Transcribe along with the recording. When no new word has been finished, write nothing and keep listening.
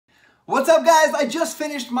What's up, guys? I just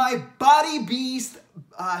finished my Body Beast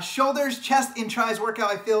shoulders, chest, and tries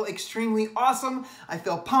workout. I feel extremely awesome. I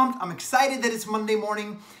feel pumped. I'm excited that it's Monday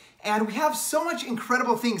morning, and we have so much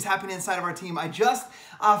incredible things happening inside of our team. I just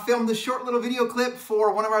filmed a short little video clip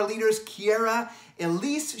for one of our leaders, Kiera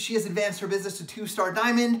Elise. She has advanced her business to 2-star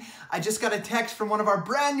diamond. I just got a text from one of our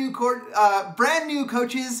brand new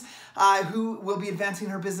coaches who will be advancing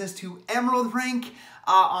her business to emerald rank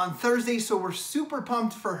on Thursday. So we're super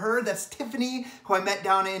pumped for her. That's Tiffany, who I met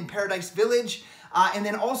down in Paradise Village. And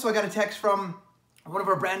then also I got a text from one of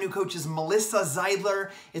our brand new coaches, Melissa Zeidler.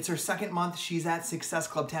 It's her second month. She's at Success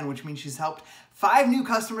Club 10, which means she's helped 5 new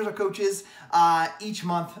customers or coaches each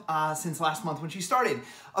month since last month when she started.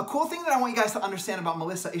 A cool thing that I want you guys to understand about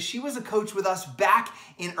Melissa is she was a coach with us back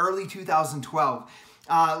in early 2012.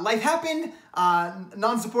 Life happened,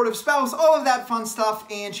 non-supportive spouse, all of that fun stuff,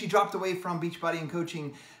 and she dropped away from Beachbody and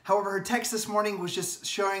coaching. However, her text this morning was just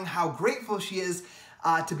showing how grateful she is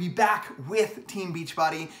to be back with Team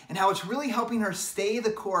Beachbody and how it's really helping her stay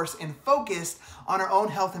the course and focused on her own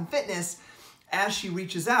health and fitness as she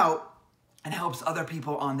reaches out and helps other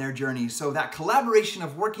people on their journey. So that collaboration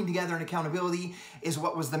of working together and accountability is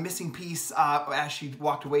what was the missing piece as she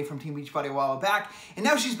walked away from Team Beachbody a while back. And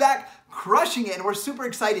now she's back crushing it, and we're super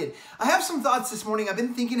excited. I have some thoughts this morning. I've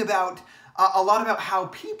been thinking about a lot about how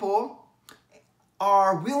people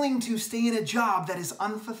are willing to stay in a job that is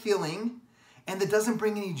unfulfilling and that doesn't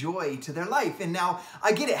bring any joy to their life. And now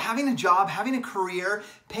I get it, having a job, having a career,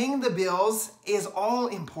 paying the bills is all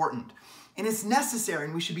important. And it's necessary,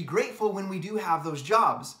 and we should be grateful when we do have those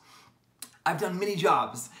jobs. I've done many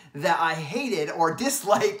jobs that I hated or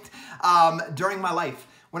disliked during my life.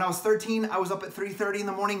 When I was 13, I was up at 3:30 in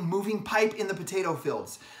the morning moving pipe in the potato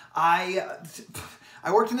fields. I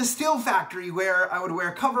worked in a steel factory where I would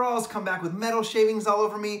wear coveralls, come back with metal shavings all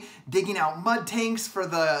over me, digging out mud tanks for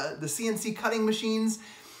the CNC cutting machines,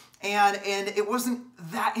 and it wasn't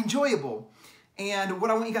that enjoyable. And what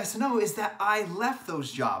I want you guys to know is that I left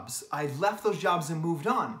those jobs. I left those jobs and moved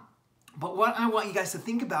on. But what I want you guys to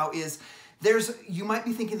think about is you might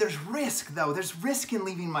be thinking there's risk though. There's risk in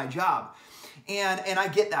leaving my job. And I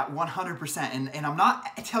get that 100%. And I'm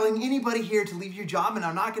not telling anybody here to leave your job, and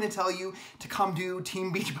I'm not going to tell you to come do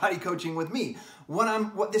Team Beachbody coaching with me.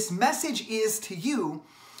 What this message is to you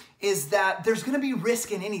is that there's going to be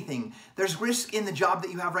risk in anything. There's risk in the job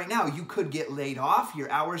that you have right now. You could get laid off.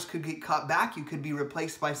 Your hours could get cut back. You could be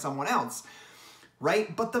replaced by someone else,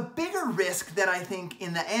 right? But the bigger risk that I think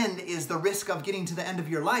in the end is the risk of getting to the end of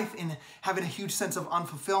your life and having a huge sense of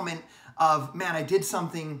unfulfillment of, man, I did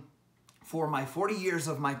something for my 40 years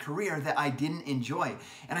of my career that I didn't enjoy.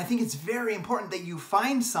 And I think it's very important that you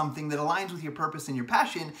find something that aligns with your purpose and your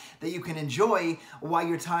passion that you can enjoy while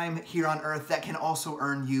your time here on earth that can also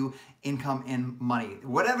earn you income and money.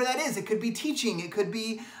 Whatever that is, it could be teaching, it could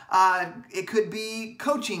be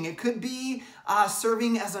coaching, it could be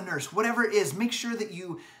serving as a nurse. Whatever it is, make sure that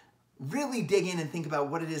you really dig in and think about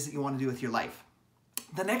what it is that you want to do with your life.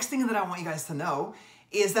 The next thing that I want you guys to know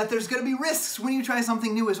is that there's going to be risks when you try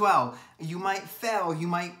something new as well. You might fail, you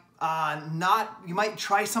might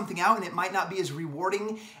try something out and it might not be as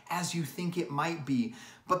rewarding as you think it might be.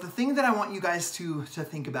 But the thing that I want you guys to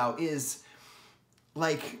think about is,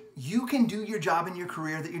 like, you can do your job in your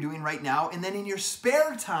career that you're doing right now, and then in your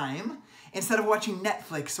spare time, instead of watching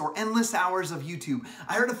Netflix or endless hours of YouTube.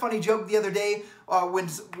 I heard a funny joke the other day when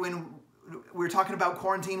we were talking about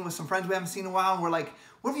quarantine with some friends we haven't seen in a while, and we're like,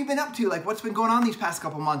 what have you been up to? Like, what's been going on these past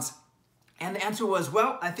couple months? And the answer was,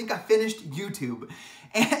 well, I think I finished YouTube.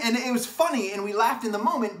 And it was funny, and we laughed in the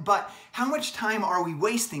moment, but how much time are we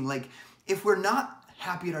wasting? Like, if we're not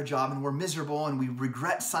happy at our job and we're miserable and we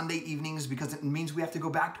regret Sunday evenings because it means we have to go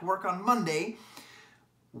back to work on Monday,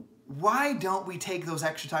 why don't we take those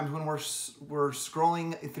extra times when we're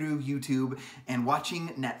scrolling through YouTube and watching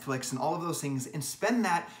Netflix and all of those things and spend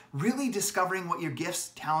that really discovering what your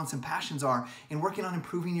gifts, talents, and passions are and working on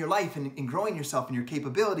improving your life and growing yourself and your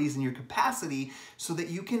capabilities and your capacity so that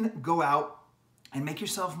you can go out and make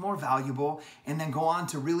yourself more valuable and then go on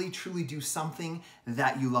to really truly do something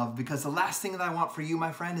that you love. Because the last thing that I want for you,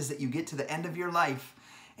 my friend, is that you get to the end of your life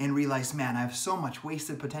and realize, man, I have so much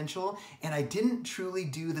wasted potential and I didn't truly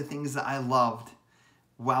do the things that I loved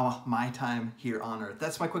while my time here on earth.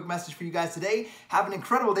 That's my quick message for you guys today. Have an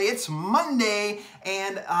incredible day. It's Monday,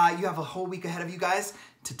 and you have a whole week ahead of you guys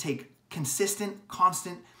to take consistent,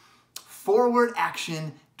 constant, forward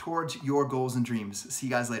action towards your goals and dreams. See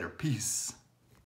you guys later. Peace.